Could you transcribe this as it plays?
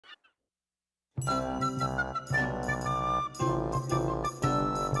Hurry,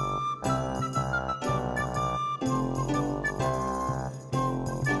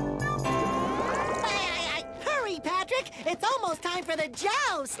 Patrick! It's almost time for the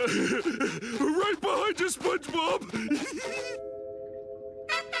joust! Right behind you, SpongeBob!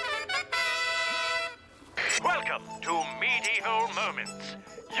 Welcome to Medieval Moments.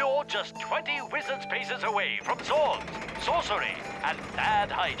 You're just 20 wizard's paces away from swords, sorcery, and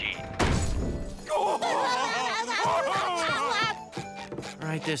bad hygiene.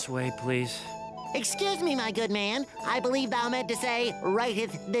 Right this way, please. Excuse me, my good man. I believe thou meant to say,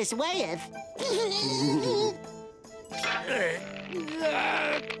 righteth this wayeth.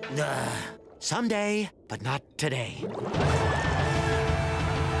 Someday, but not today.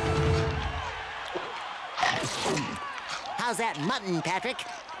 How's that mutton, Patrick?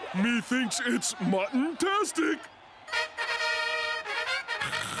 Methinks it's mutton-tastic.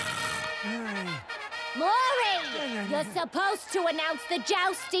 Maury! You're supposed to announce the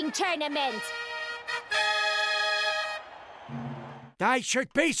jousting tournament. I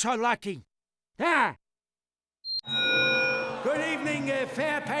should be so lucky. Ah! Good evening,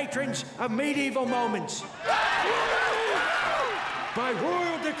 fair patrons of Medieval Moments. By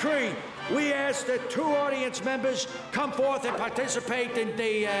royal decree, we ask that 2 audience members come forth and participate in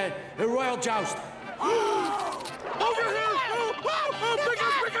the royal joust. Over here!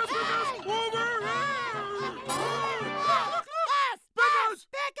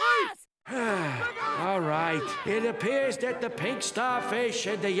 Pick us! Over here! All right. It appears that the pink starfish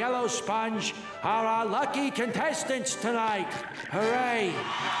and the yellow sponge are our lucky contestants tonight. Hooray!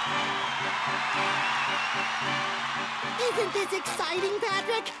 Isn't this exciting,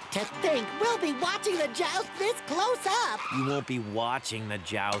 Patrick? To think we'll be watching the joust this close up. You won't be watching the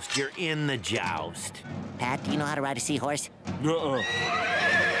joust. You're in the joust. Pat, do you know how to ride a seahorse? Uh-uh.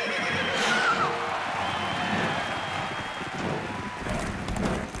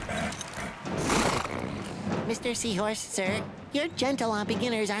 Mr. Seahorse, sir, you're gentle on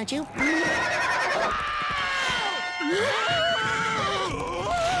beginners, aren't you?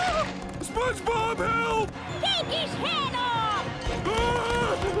 SpongeBob, help! Take his head off!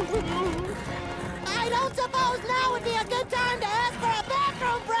 I don't suppose now would be a good time to ask for a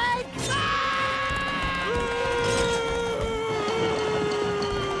bathroom break.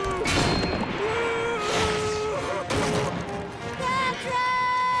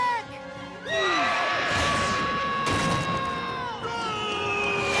 Patrick!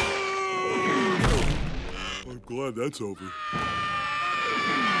 I'm glad that's over.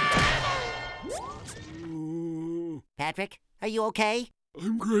 Patrick, are you okay?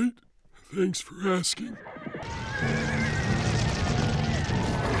 I'm great. Thanks for asking.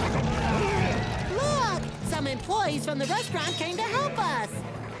 Look! Some employees from the restaurant came to help us.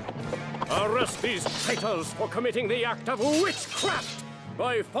 Arrest these traitors for committing the act of witchcraft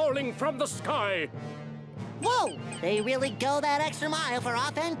by falling from the sky. Whoa! They really go that extra mile for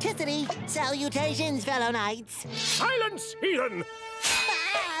authenticity. Salutations, fellow knights. Silence, heathen!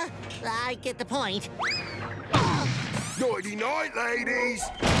 Ah, I get the point. Nighty night, ladies!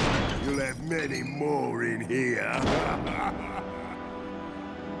 You'll have many more in here.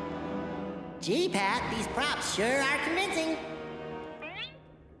 Gee, Pat, these props sure are convincing.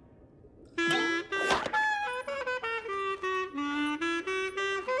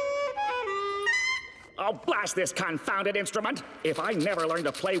 Oh, blast this confounded instrument! If I never learn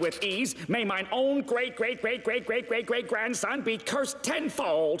to play with ease, may mine own great-great-great-great-great-great-great-grandson be cursed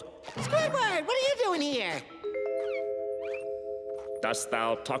tenfold! Squidward, what are you doing here? Dost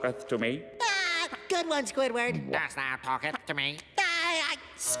thou talketh to me? Ah, good one, Squidward. Dost thou talketh to me?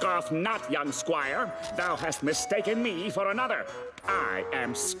 Scoff not, young squire. Thou hast mistaken me for another. I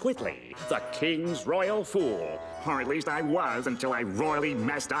am Squidly, the king's royal fool. Or at least I was until I royally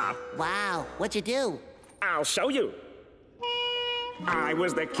messed up. Wow, what'd you do? I'll show you. I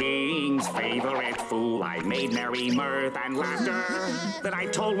was the king's favorite fool. I made merry mirth and laughter. Then I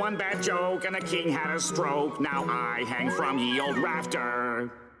told one bad joke and the king had a stroke. Now I hang from ye old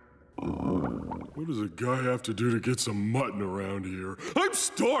rafter. What does a guy have to do to get some mutton around here? I'm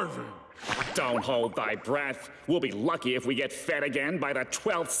starving! Don't hold thy breath. We'll be lucky if we get fed again by the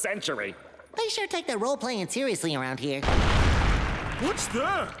 12th century. They sure take their role-playing seriously around here. What's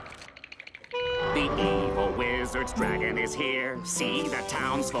that? The evil wizard's dragon is here. See the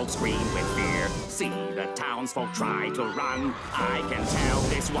townsfolk scream with fear. See the townsfolk try to run. I can tell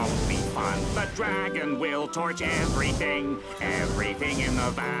this won't be fun. The dragon will torch everything, everything in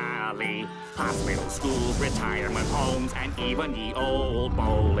the valley. Hospitals, schools, retirement homes, and even the old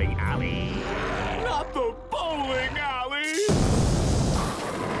bowling alley. Not the bowling alley!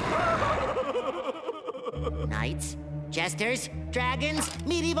 knights, jesters, dragons,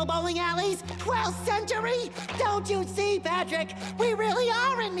 medieval bowling alleys, 12th century. Don't you see, Patrick? We really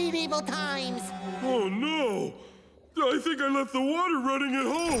are in medieval times. Oh, no. I think I left the water running at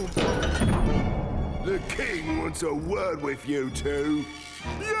home. The king wants a word with you two.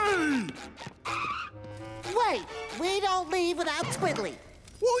 Yay! Wait, we don't leave without Squidly.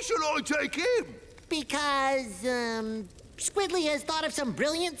 Why should I take him? Because, Squidly has thought of some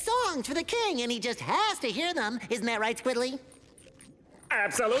brilliant songs for the king, and he just has to hear them. Isn't that right, Squidly?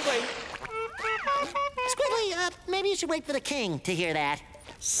 Absolutely. Squidly, maybe you should wait for the king to hear that.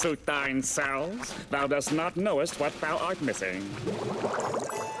 Suit thine selves. Thou dost not knowest what thou art missing.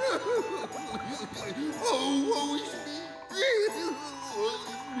 Oh, woe is me.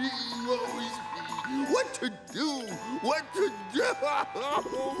 Woe is me. What to do? What to do?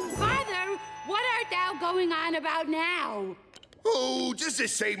 Father, what art thou going on about now? Oh, just the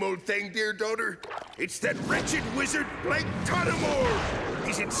same old thing, dear daughter. It's that wretched wizard, Blank Tanamore.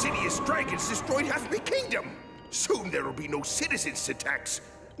 These insidious dragons destroyed half my kingdom. Soon there will be no citizens to tax.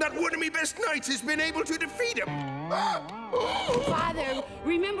 Not one of me best knights has been able to defeat him. Father,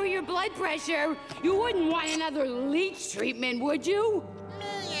 remember your blood pressure. You wouldn't want another leech treatment, would you?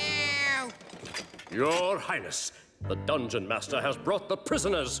 Your Highness, the Dungeon Master has brought the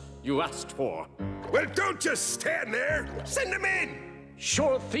prisoners you asked for. Well, don't just stand there. Send them in.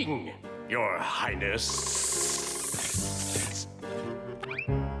 Sure thing, Your Highness.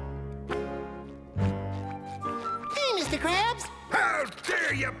 Hey, Mr. Krabs. How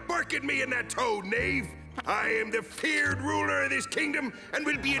dare you bark at me in that tone, knave? I am the feared ruler of this kingdom and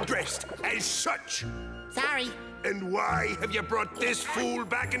will be addressed as such. Sorry. And why have you brought this fool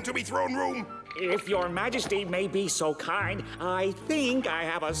back into me throne room? If your majesty may be so kind, I think I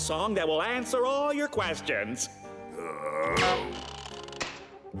have a song that will answer all your questions.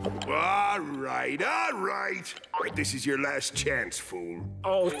 All right. But this is your last chance, fool.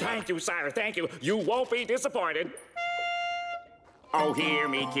 Oh, thank you, sire, thank you. You won't be disappointed. Oh, hear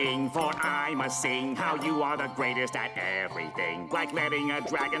me, king, for I must sing how you are the greatest at everything. Like letting a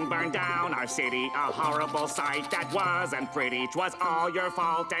dragon burn down our city, a horrible sight that wasn't pretty. 'Twas all your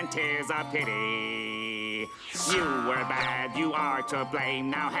fault and 'tis a pity. You were bad, you are to blame.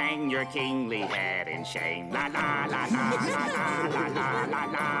 Now hang your kingly head in shame. La la la la la la la la la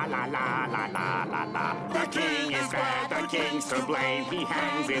la la la la la la la. The king is bad, the king's to blame. He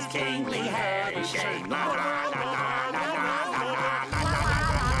hangs his kingly head in shame. La la la la la la la la.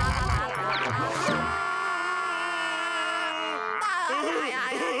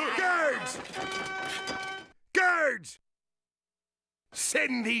 Guards!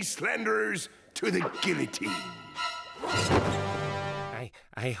 Send these slanderers to the guillotine.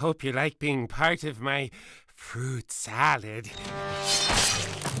 I hope you like being part of my fruit salad.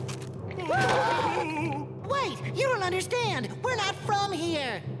 Wait, you don't understand. We're not from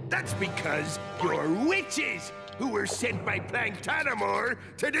here. That's because you're witches who were sent by Blank Tanamore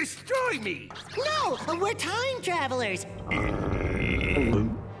to destroy me. No, we're time travelers.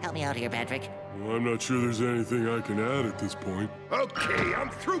 Help me out here, Patrick. Well, I'm not sure there's anything I can add at this point. Okay, I'm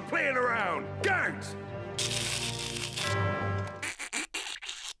through playing around. Guards!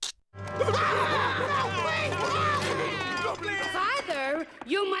 Father,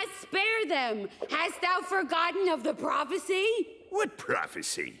 you must spare them. Hast thou forgotten of the prophecy? What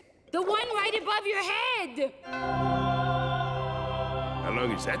prophecy? The one right above your head. How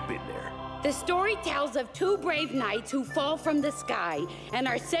long has that been there? The story tells of two brave knights who fall from the sky and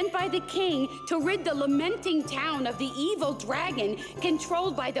are sent by the king to rid the lamenting town of the evil dragon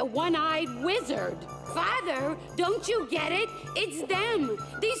controlled by the one-eyed wizard. Father, don't you get it? It's them.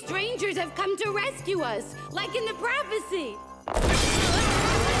 These strangers have come to rescue us, like in the prophecy.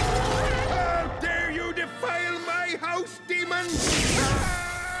 How dare you defile my house, demon!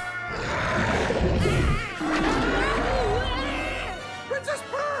 Princess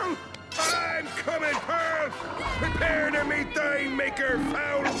Pearl! I'm coming, Pearl! Prepare to meet thy maker,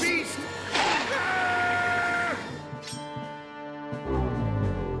 foul beast!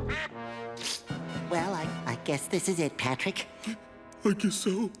 Well, I guess this is it, Patrick. I guess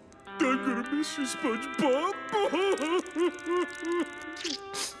so. I'm gonna miss you, SpongeBob.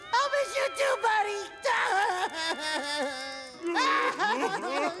 I'll miss you too, buddy.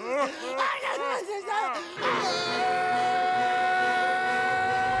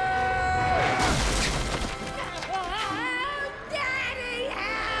 Daddy,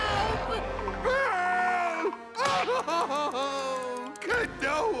 help! Could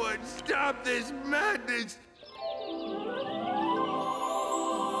no one stop this madness?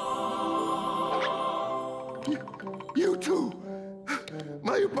 You two!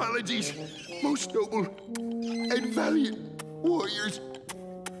 My apologies, most noble and valiant warriors.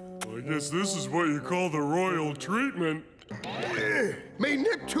 I guess this is what you call the royal treatment. May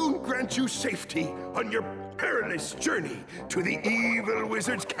Neptune grant you safety on your perilous journey to the evil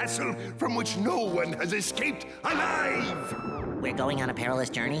wizard's castle from which no one has escaped alive. We're going on a perilous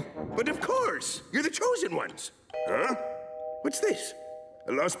journey? But of course, you're the chosen ones. Huh? What's this?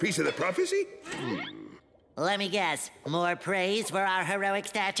 A lost piece of the prophecy? Let me guess. More praise for our heroic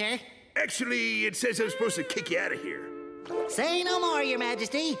stature? Actually, it says I'm supposed to kick you out of here. Say no more, Your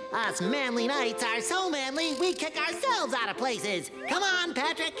Majesty. Us manly knights are so manly, we kick ourselves out of places. Come on,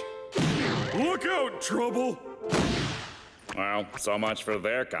 Patrick. Look out, Trouble! Well, so much for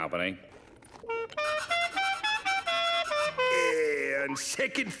their company. On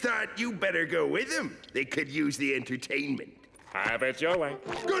second thought, you better go with them. They could use the entertainment. Have it your way.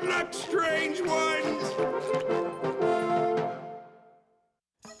 Good luck, strange ones!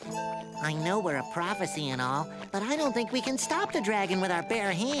 I know we're a prophecy and all, but I don't think we can stop the dragon with our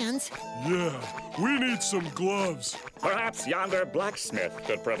bare hands. Yeah, we need some gloves. Perhaps yonder blacksmith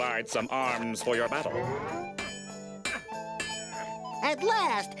could provide some arms for your battle. At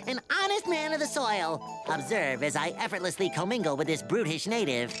last, an honest man of the soil. Observe as I effortlessly commingle with this brutish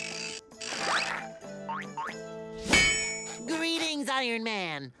native. Greetings, Iron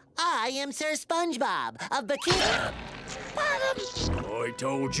Man. I am Sir SpongeBob of Bikini Bottom. I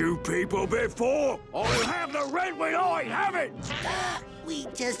told you people before, I'll have the rent when I have it! We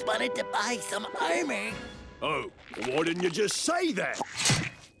just wanted to buy some armor. Oh, why didn't you just say that?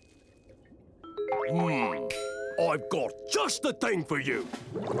 I've got just the thing for you.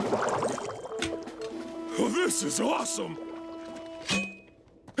 Oh, this is awesome!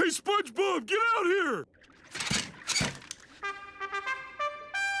 Hey, SpongeBob, get out here!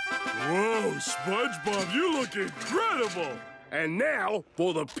 Whoa, SpongeBob, you look incredible! And now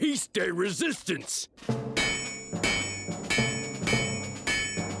for the piece de resistance.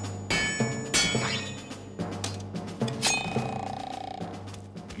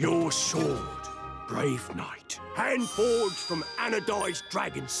 Your sword, brave knight, hand-forged from anodized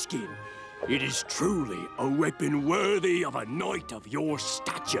dragon skin. It is truly a weapon worthy of a knight of your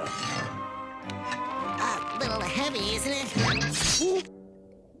stature. A little heavy, isn't it?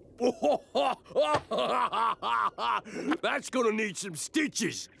 That's gonna need some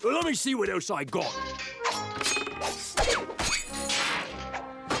stitches. Let me see what else I got.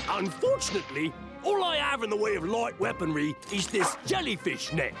 Unfortunately, all I have in the way of light weaponry is this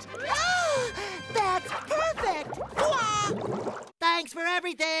jellyfish net. Oh, that's perfect! Wah! Thanks for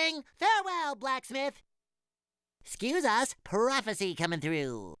everything. Farewell, blacksmith. Excuse us, prophecy coming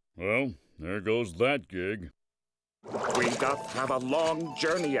through. Well, there goes that gig. We doth have a long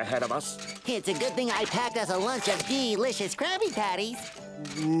journey ahead of us. It's a good thing I packed us a lunch of delicious Krabby Patties.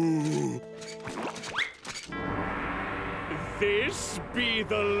 This be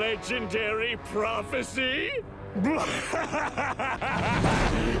the legendary prophecy?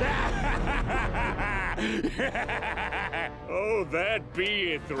 Oh, that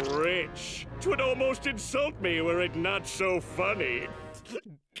beeth rich. 'Twould almost insult me were it not so funny.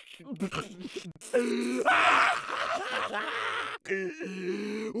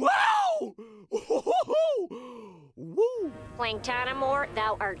 Wow! Woo! Planktonimore,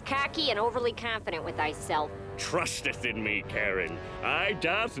 thou art cocky and overly confident with thyself. Trusteth in me, Karen. I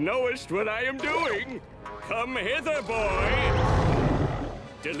doth knowest what I am doing. Come hither, boy.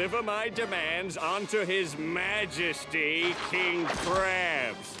 Deliver my demands unto his majesty, King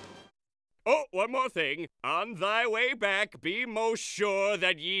Crabs. Oh, one more thing. On thy way back, be most sure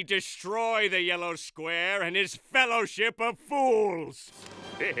that ye destroy the yellow square and his fellowship of fools.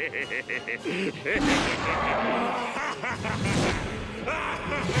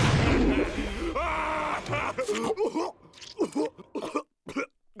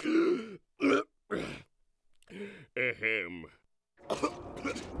 Ahem.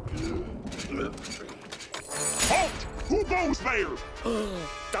 Halt! Who goes there?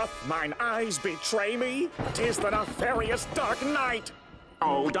 Doth mine eyes betray me? 'Tis the nefarious Dark Knight.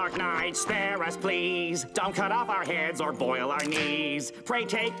 Oh, Dark Knight, spare us, please. Don't cut off our heads or boil our knees. Pray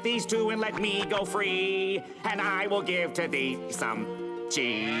take these two and let me go free, and I will give to thee some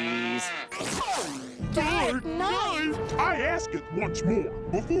cheese. Dark Knight! I ask it once more.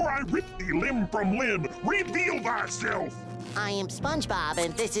 Before I rip thee limb from limb, reveal thyself! I am SpongeBob,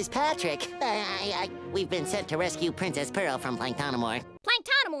 and this is Patrick. We've been sent to rescue Princess Pearl from Planktonimore.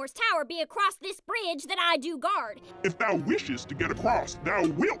 Planktonimore's tower be across this bridge that I do guard. If thou wishes to get across, thou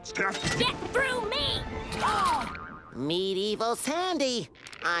wilt have to... Get through me! Oh. Medieval Sandy.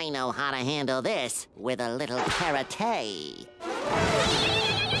 I know how to handle this with a little karate.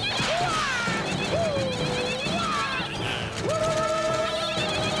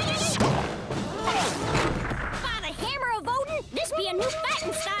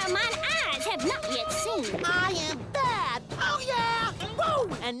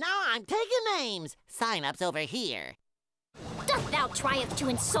 And now I'm taking names. Sign-ups over here. Dost thou triest to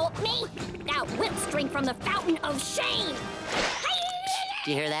insult me? Thou wilt drink from the fountain of shame!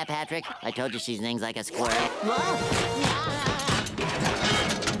 Do you hear that, Patrick? I told you she sings like a squirrel. Whoa!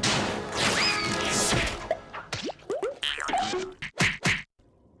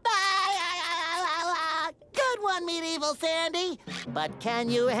 Good one, Medieval Sandy. But can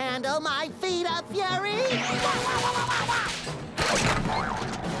you handle my feet of fury?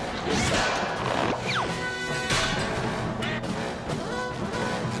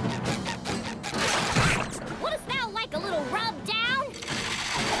 Wouldst thou like a little rub down?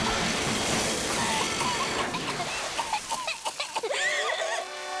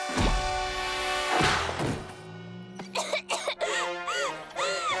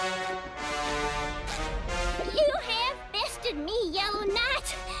 You have bested me, Yellow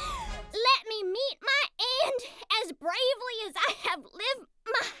Knight. Let me meet my end as bravely as I have lived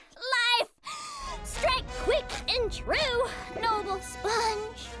my life. Strike quick and true, noble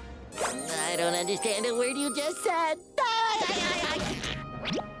sponge. I don't understand a word you just said.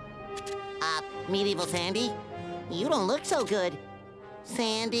 Medieval Sandy, you don't look so good.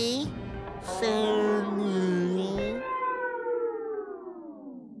 Sandy? Sandy?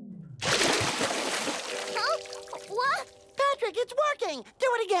 Huh? What? Patrick, it's working! Do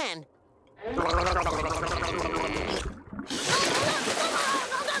it again!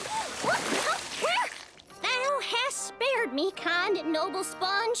 Where? Thou hast spared me, kind and noble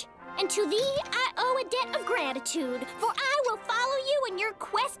sponge, and to thee I owe a debt of gratitude, for I will follow you in your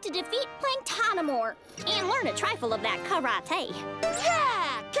quest to defeat Planktonomor and learn a trifle of that karate.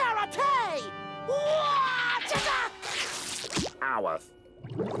 Yeah! Karate! Hour.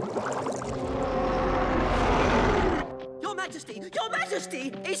 Your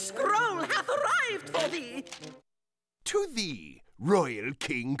Majesty, a scroll hath arrived for thee. To thee, Royal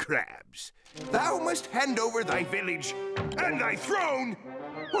King Crabs, thou must hand over thy village and thy throne,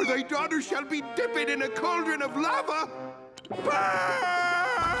 or thy daughter shall be dipped in a cauldron of lava. Burn!